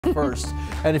first.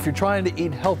 And if you're trying to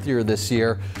eat healthier this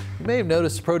year, you may have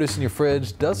noticed the produce in your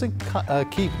fridge doesn't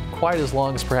keep quite as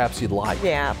long as perhaps you'd like.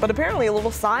 Yeah, but apparently a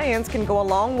little science can go a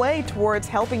long way towards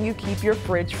helping you keep your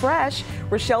fridge fresh.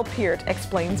 Rochelle Peart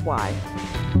explains why.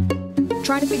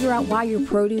 Trying to figure out why your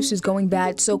produce is going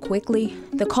bad so quickly?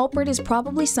 The culprit is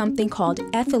probably something called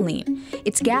ethylene.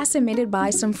 It's gas emitted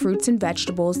by some fruits and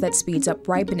vegetables that speeds up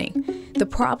ripening. The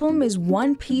problem is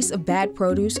one piece of bad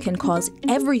produce can cause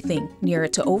everything near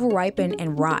it to overripen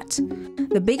and rot.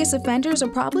 The biggest offenders are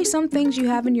probably some things you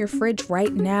have in your fridge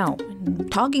right now. I'm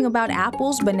talking about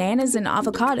apples, bananas, and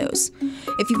avocados.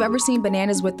 If you've ever seen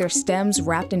bananas with their stems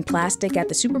wrapped in plastic at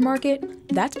the supermarket,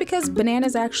 that's because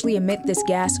bananas actually emit this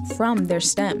gas from their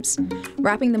stems.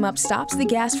 Wrapping them up stops the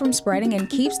gas from spreading and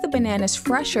keeps the bananas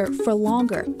fresher for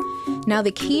longer. Now,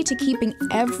 the key to keeping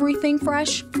everything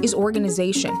fresh is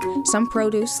organization. Some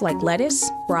produce, like lettuce,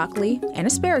 broccoli, and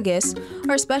asparagus,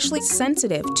 are especially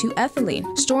sensitive to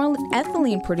ethylene. Storing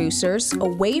ethylene producers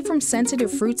away from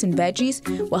sensitive fruits and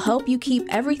veggies will help you keep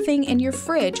everything in your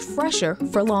fridge fresher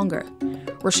for longer.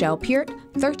 Rochelle Peart,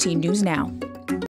 13 News Now.